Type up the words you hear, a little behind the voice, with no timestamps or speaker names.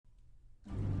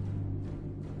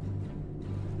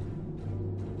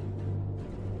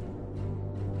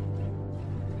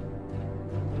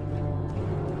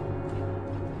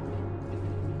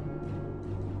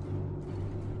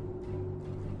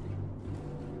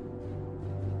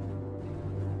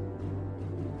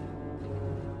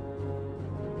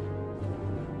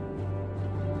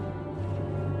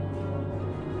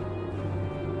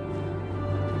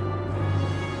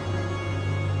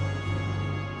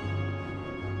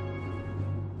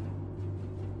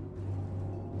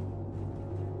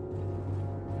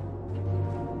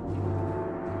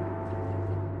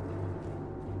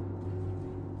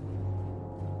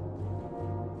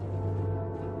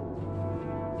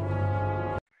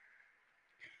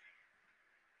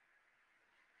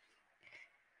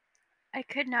I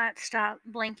could not stop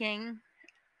blinking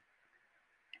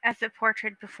at the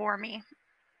portrait before me.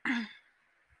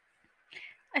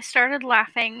 I started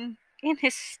laughing in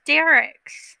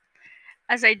hysterics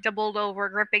as I doubled over,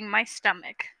 gripping my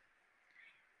stomach.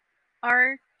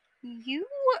 "Are you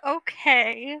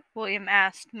okay?" William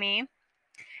asked me.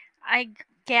 I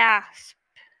gasped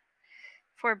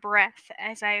for breath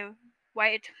as I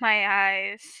wiped my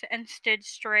eyes and stood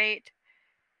straight.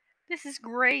 "This is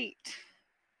great.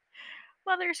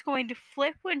 Mother's going to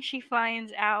flip when she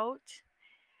finds out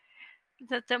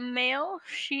that the male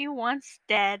she wants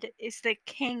dead is the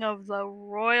king of the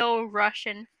royal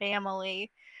Russian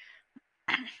family,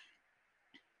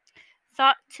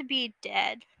 thought to be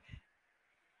dead,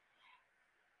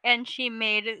 and she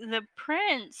made the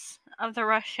prince of the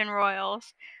Russian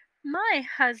royals my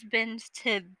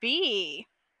husband-to-be."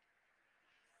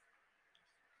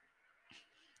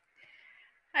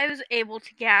 I was able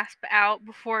to gasp out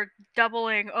before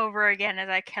doubling over again as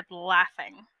I kept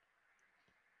laughing.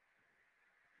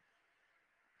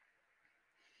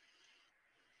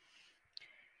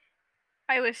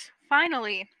 I was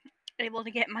finally able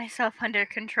to get myself under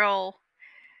control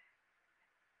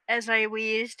as I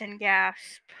wheezed and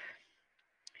gasped.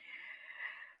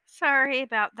 "Sorry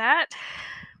about that,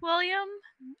 William.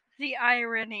 The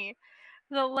irony.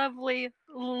 The lovely,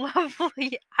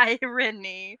 lovely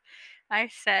irony," I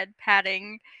said,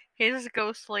 patting his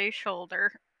ghostly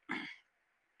shoulder.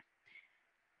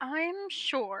 "I'm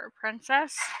sure,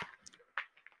 Princess,"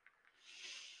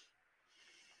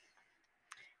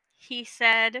 he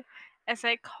said as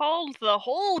I called the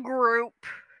whole group.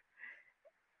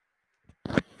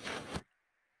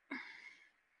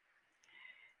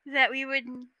 "That we would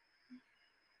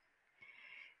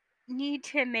need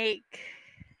to make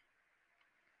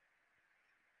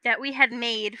that we had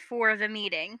made for the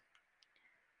meeting."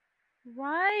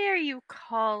 "Why are you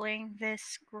calling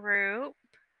this group?"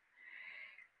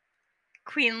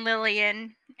 Queen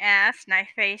Lillian asked, and I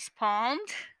face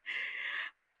palmed.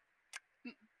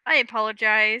 "I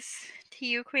apologize to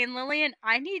you, Queen Lillian.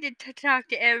 I needed to talk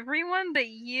to everyone but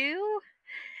you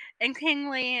and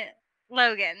Kingly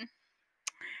Logan.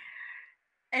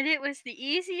 And it was the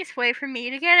easiest way for me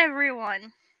to get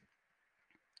everyone.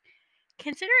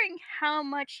 Considering how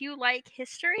much you like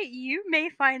history, you may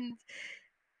find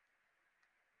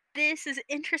this as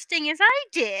interesting as I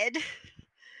did,"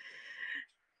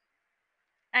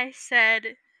 I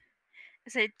said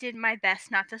as I did my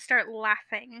best not to start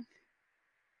laughing.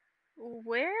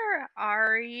 "Where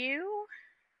are you?"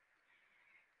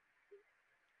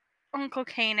 Uncle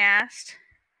Cain asked.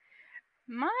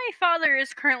 "My father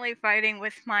is currently fighting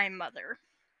with my mother,"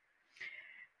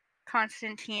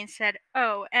 Constantine said.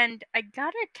 "Oh, and I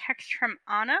got a text from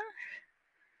Anna.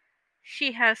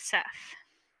 She has Seth."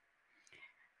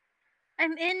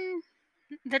 "I'm in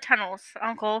the tunnels,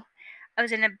 Uncle. I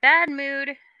was in a bad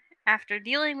mood after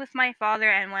dealing with my father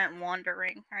and went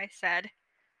wandering," I said.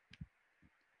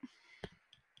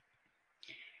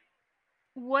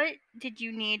 "What did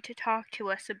you need to talk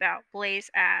to us about?"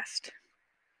 Blaze asked.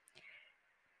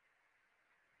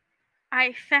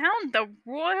 "I found the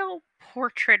Royal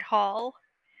Portrait Hall.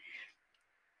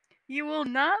 You will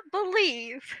not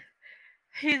believe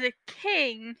who the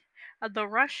king of the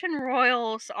Russian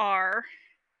royals are,"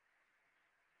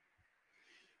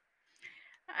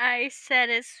 I said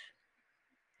as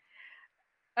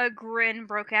a grin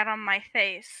broke out on my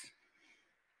face.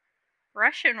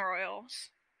 "Russian royals?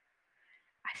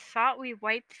 I thought we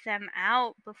wiped them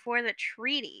out before the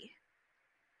treaty,"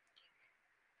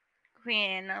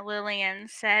 Queen Lillian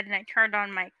said, and I turned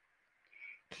on my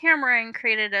camera and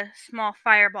created a small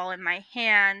fireball in my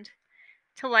hand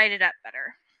to light it up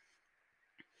better.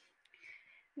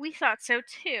 "We thought so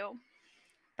too,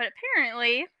 but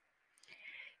apparently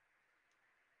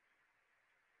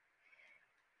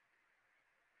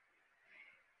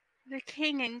the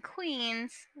king and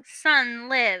queen's son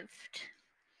lived,"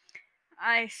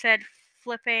 I said,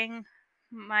 flipping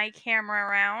my camera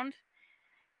around.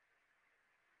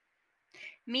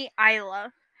 "Meet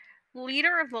Isla,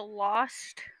 leader of the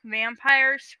Lost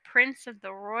Vampires, prince of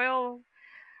the royal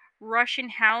Russian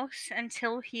house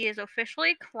until he is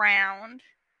officially crowned,"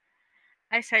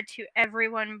 I said to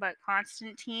everyone but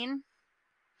Constantine.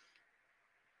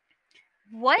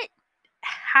 "What?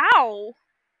 How?"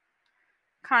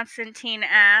 Constantine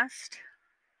asked.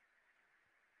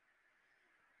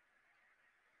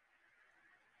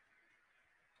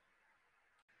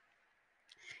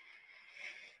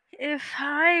 "If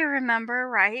I remember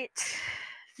right,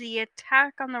 the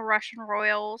attack on the Russian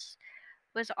royals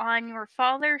was on your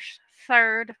father's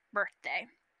 3rd birthday.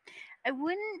 It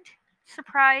wouldn't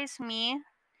surprise me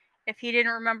if he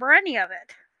didn't remember any of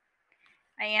it.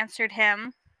 I answered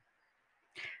him,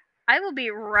 "I will be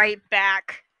right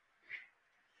back,"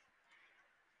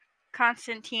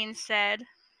 Constantine said.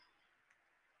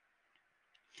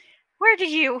 "Where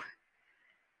did you...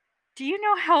 Do you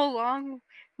know how long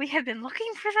we have been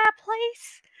looking for that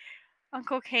place?"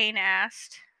 Uncle Cain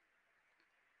asked.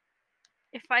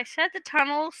 "If I said the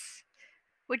tunnels,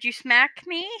 would you smack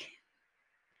me?"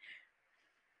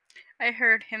 I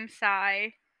heard him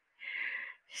sigh.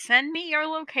 "Send me your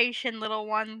location, little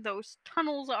one. Those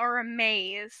tunnels are a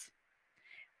maze."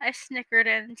 I snickered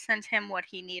and sent him what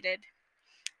he needed.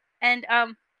 "And,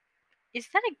 is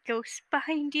that a ghost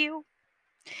behind you?"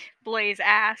 Blaze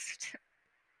asked.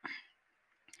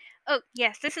 "Oh,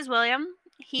 yes, this is William.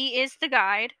 He is the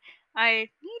guide. I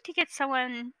need to get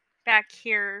someone back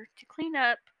here to clean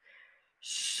up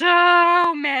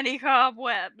so many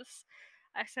cobwebs,"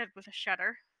 I said with a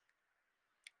shudder.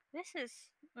 "This is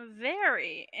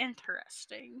very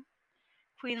interesting,"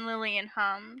 Queen Lillian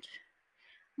hummed.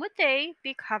 "Would they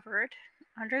be covered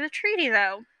under the treaty,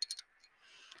 though?"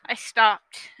 I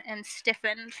stopped and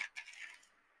stiffened.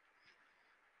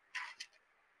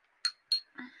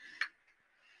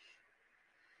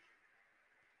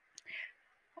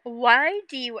 "Why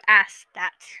do you ask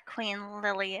that, Queen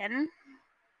Lillian?"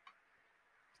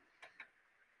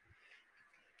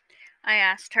 I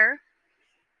asked her.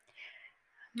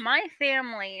 "My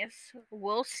families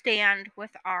will stand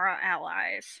with our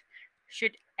allies.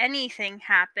 Should anything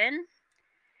happen,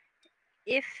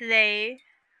 if they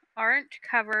aren't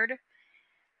covered,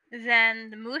 then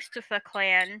the Mustafa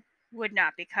clan would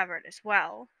not be covered as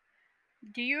well.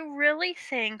 Do you really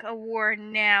think a war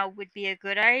now would be a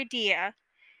good idea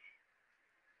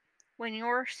when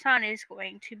your son is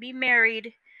going to be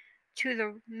married to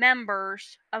the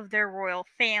members of their royal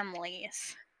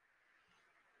families?"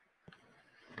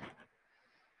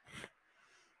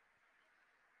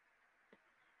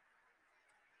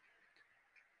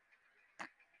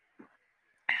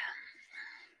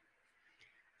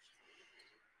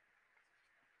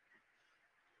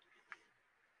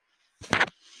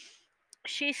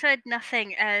 She said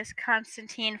nothing as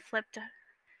Constantine flipped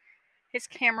his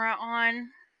camera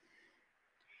on.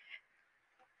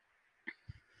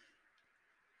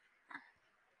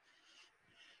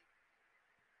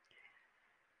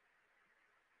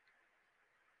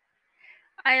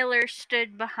 Eiler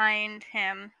stood behind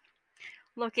him,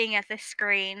 looking at the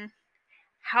screen.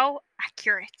 "How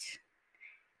accurate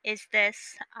is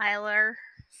this?" Eiler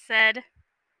said.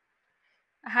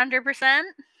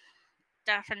 "100%?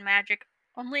 Death and Magic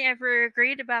only ever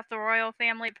agreed about the royal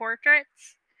family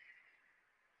portraits?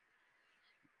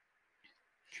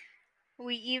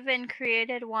 We even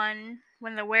created one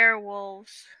when the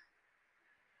werewolves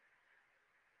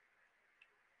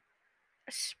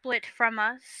split from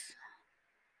us."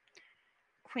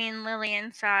 Queen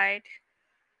Lillian sighed.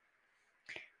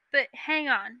 "But hang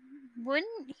on,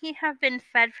 wouldn't he have been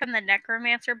fed from the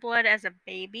necromancer blood as a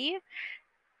baby?"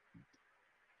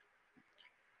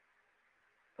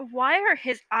 "Why are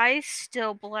his eyes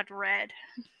still blood red?"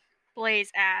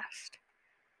 Blaze asked.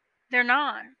 "They're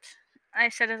not," I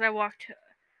said as I walked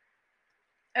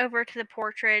over to the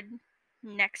portrait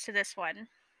next to this one.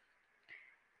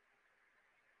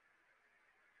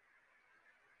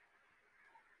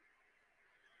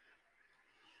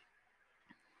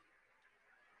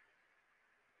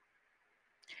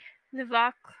 The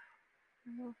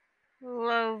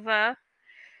Vaklova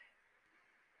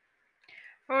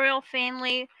royal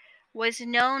family was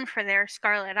known for their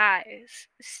scarlet eyes.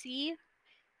 See,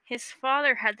 his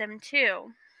father had them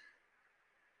too.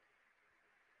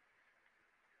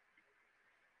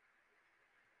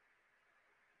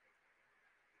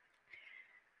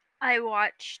 I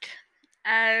watched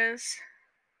as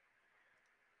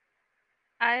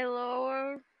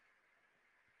Ilor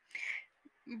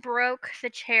broke the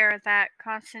chair that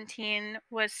Constantine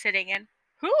was sitting in.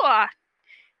 "Hooah!"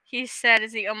 he said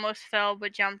as he almost fell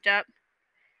but jumped up.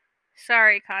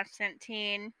 "Sorry,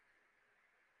 Constantine,"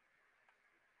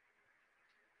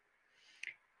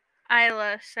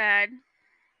 Isla said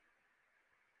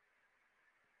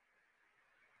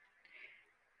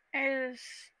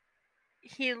as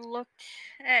he looked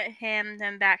at him,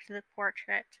 then back to the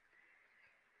portrait.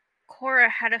 "Cora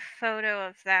had a photo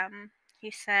of them,"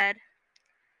 he said.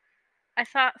 I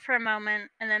thought for a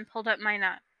moment and then pulled up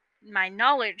my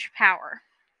knowledge power.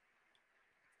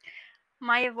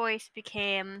 My voice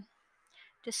became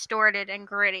distorted and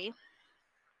gritty.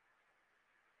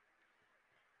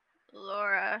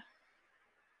 "Laura,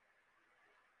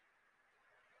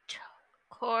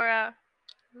 Cora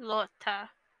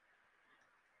Lota,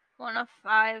 one of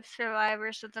 5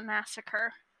 survivors of the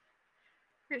massacre."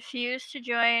 refused to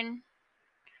join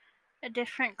a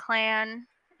different clan,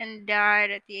 and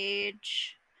died at the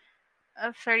age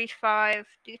of 35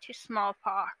 due to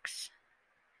smallpox.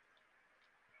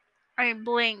 I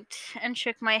blinked and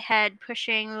shook my head,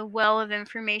 pushing the well of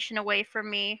information away from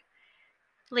me,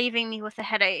 leaving me with a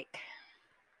headache.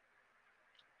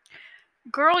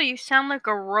 Girl, you sound like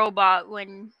a robot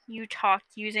when you talk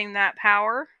using that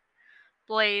power,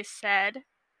 Blaze said.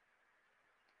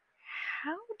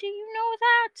 How do you know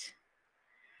that?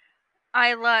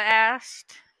 Isla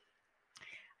asked.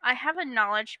 I have a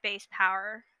knowledge-based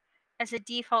power as a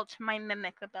default to my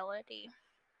mimic ability.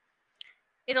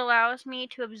 It allows me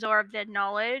to absorb the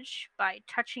knowledge by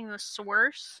touching the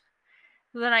source.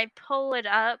 When I pull it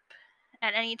up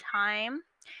at any time,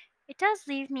 it does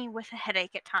leave me with a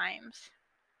headache at times.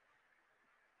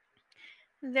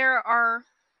 There are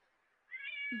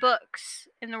books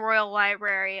in the Royal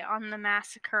Library on the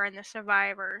massacre and the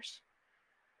survivors,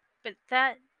 but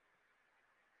that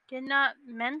did not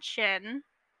mention.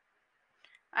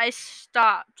 I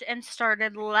stopped and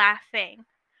started laughing.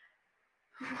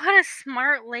 What a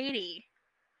smart lady.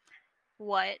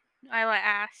 What? Isla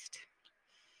asked.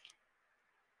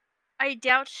 I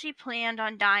doubt she planned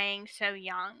on dying so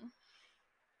young.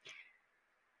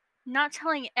 Not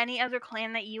telling any other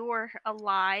clan that you were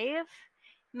alive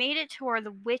made it to where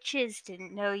the witches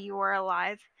didn't know you were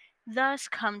alive, thus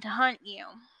come to hunt you.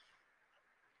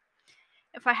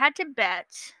 If I had to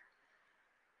bet,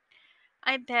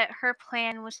 I bet her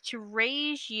plan was to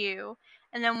raise you,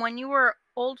 and then when you were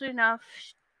old enough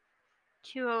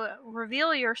to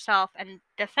reveal yourself and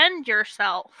defend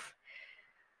yourself,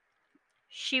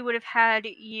 she would have had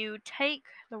you take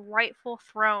the rightful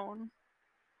throne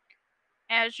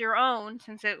as your own,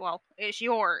 since it's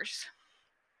yours.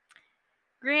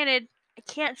 Granted, I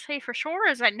can't say for sure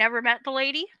as I never met the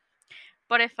lady,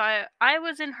 but if I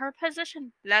was in her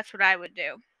position, that's what I would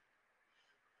do.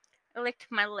 I licked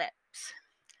my lips.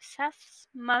 Seth's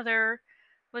mother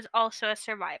was also a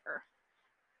survivor.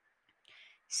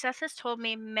 Seth has told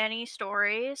me many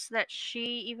stories that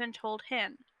she even told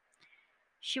him.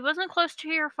 She wasn't close to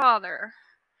your father,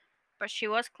 but she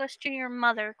was close to your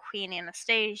mother, Queen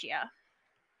Anastasia.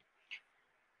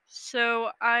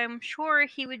 So I'm sure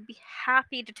he would be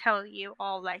happy to tell you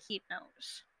all that he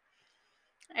knows,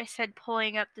 I said,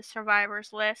 pulling up the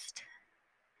survivors list.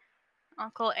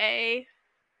 Uncle A,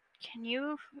 can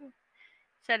you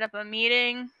set up a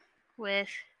meeting with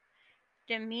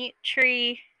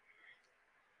Dimitri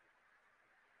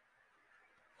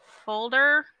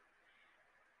Folder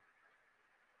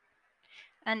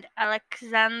and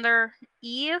Alexander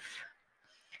Eve?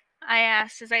 I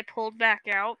asked as I pulled back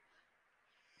out.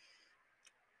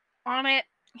 On it,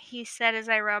 he said as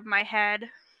I rubbed my head.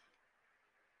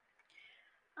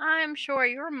 I'm sure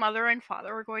your mother and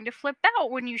father are going to flip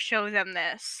out when you show them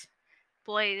this,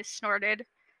 Blaze snorted.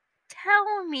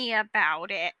 Tell me about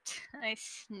it, I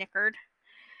snickered.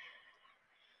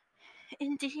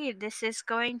 Indeed, this is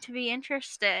going to be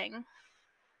interesting.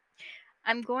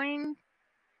 I'm going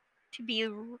to be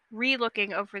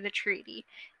re-looking over the treaty.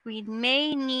 We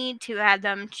may need to add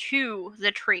them to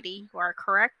the treaty, you are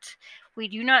correct. We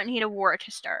do not need a war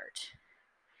to start.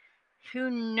 Who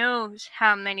knows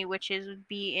how many witches would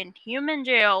be in human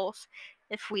jails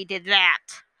if we did that?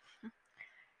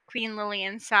 Queen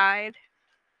Lillian sighed.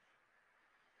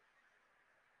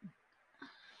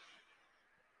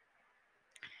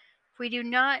 We do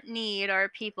not need our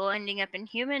people ending up in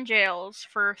human jails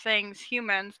for things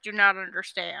humans do not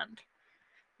understand.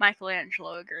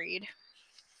 Michelangelo agreed.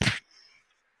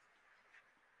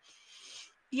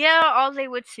 Yeah, all they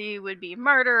would see would be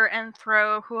murder and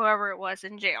throw whoever it was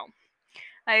in jail.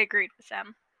 I agreed with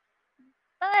them.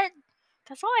 But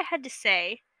that's all I had to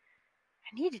say.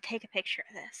 I need to take a picture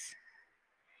of this.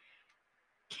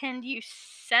 Can you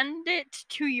send it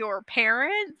to your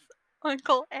parents?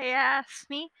 Uncle A asked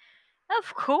me.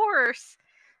 Of course.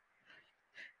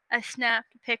 I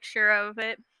snapped a picture of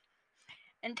it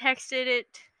and texted it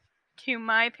to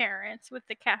my parents with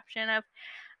the caption of,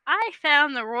 I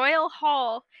found the royal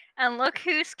hall and look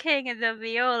who's king of the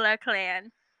Viola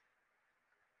clan.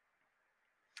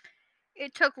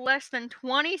 It took less than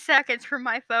 20 seconds for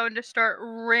my phone to start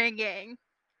ringing.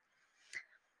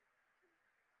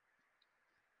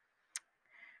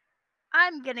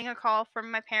 I'm getting a call from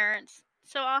my parents,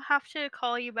 so I'll have to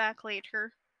call you back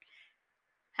later.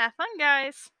 Have fun,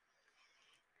 guys.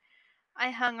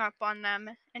 I hung up on them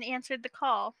and answered the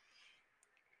call.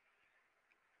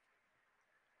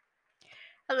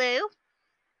 Hello?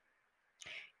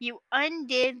 You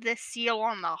undid the seal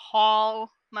on the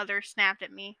hall, Mother snapped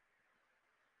at me.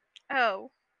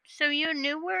 Oh, so you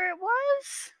knew where it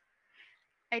was?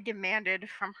 I demanded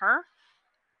from her.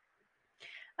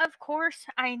 Of course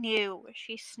I knew,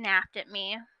 she snapped at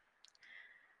me.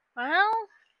 Well,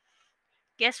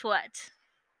 guess what?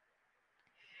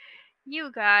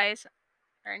 You guys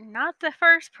are not the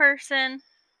first person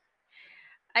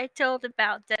I told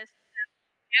about this.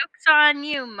 Joke's on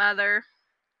you, Mother.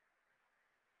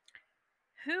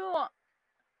 Who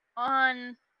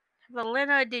on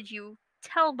Valina did you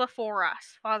tell before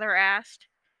us? Father asked.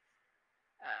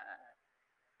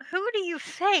 Who do you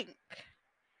think?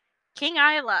 King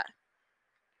Isla,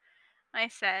 I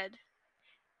said.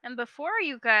 And before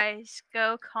you guys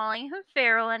go calling him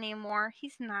Feral anymore,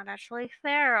 he's not actually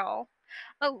feral.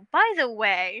 Oh, by the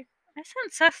way, I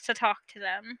sent Seth to talk to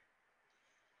them.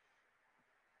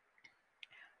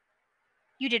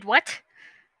 You did what?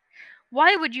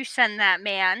 Why would you send that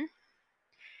man?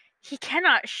 He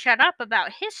cannot shut up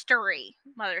about history,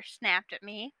 Mother snapped at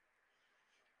me.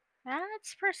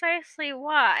 That's precisely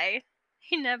why.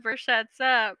 He never shuts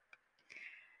up.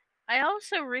 I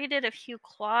also redid a few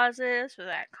clauses with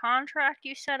that contract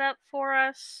you set up for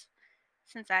us,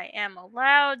 since I am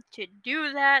allowed to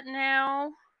do that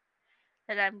now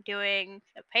that I'm doing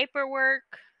the paperwork.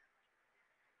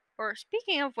 Or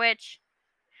speaking of which,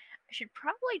 I should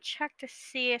probably check to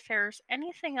see if there's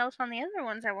anything else on the other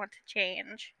ones I want to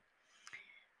change.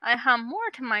 I hum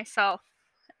more to myself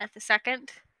at the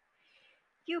second.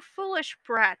 You foolish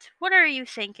brat, what are you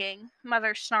thinking?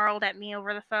 Mother snarled at me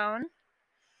over the phone.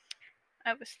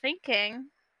 I was thinking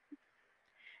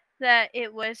that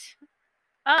it was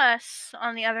us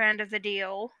on the other end of the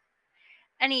deal.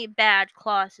 Any bad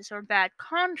clauses or bad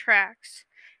contracts,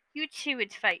 you two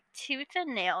would fight tooth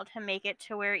and nail to make it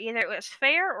to where either it was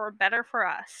fair or better for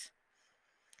us.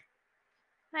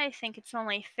 I think it's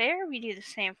only fair we do the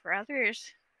same for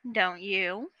others, don't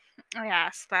you? I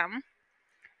asked them.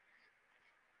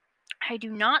 I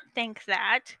do not think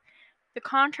that. The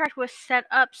contract was set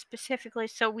up specifically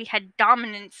so we had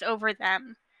dominance over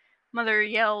them, Mother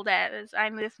yelled as I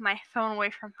moved my phone away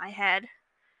from my head.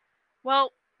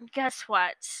 Well, guess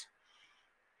what?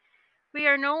 We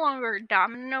are no longer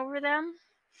dominant over them,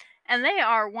 and they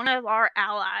are one of our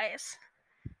allies.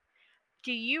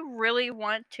 Do you really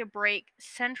want to break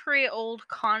century-old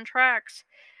contracts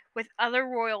with other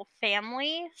royal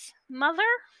families, Mother?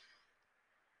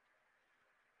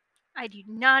 I do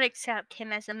not accept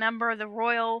him as a member of the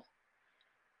royal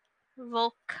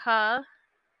Volker.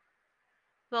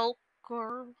 Why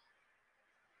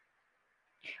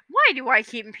do I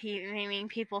keep naming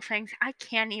people things I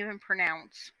can't even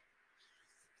pronounce?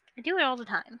 I do it all the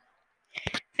time.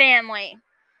 Family,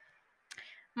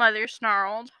 Mother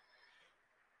snarled.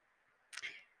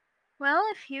 Well,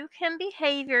 if you can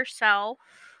behave yourself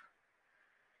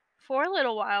for a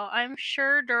little while, I'm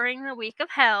sure during the week of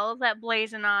hell that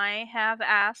Blaze and I have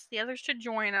asked the others to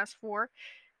join us for,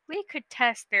 we could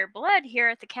test their blood here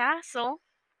at the castle.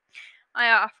 I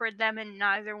offered them and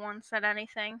neither one said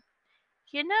anything.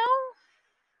 You know,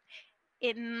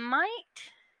 it might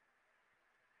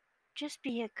just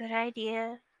be a good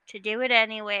idea to do it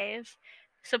anyways,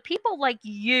 so people like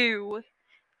you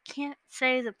can't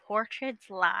say the portraits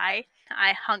lie.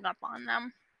 I hung up on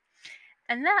them.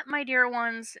 And that, my dear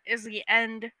ones, is the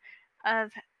end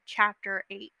of chapter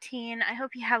 18. I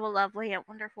hope you have a lovely and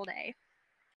wonderful day.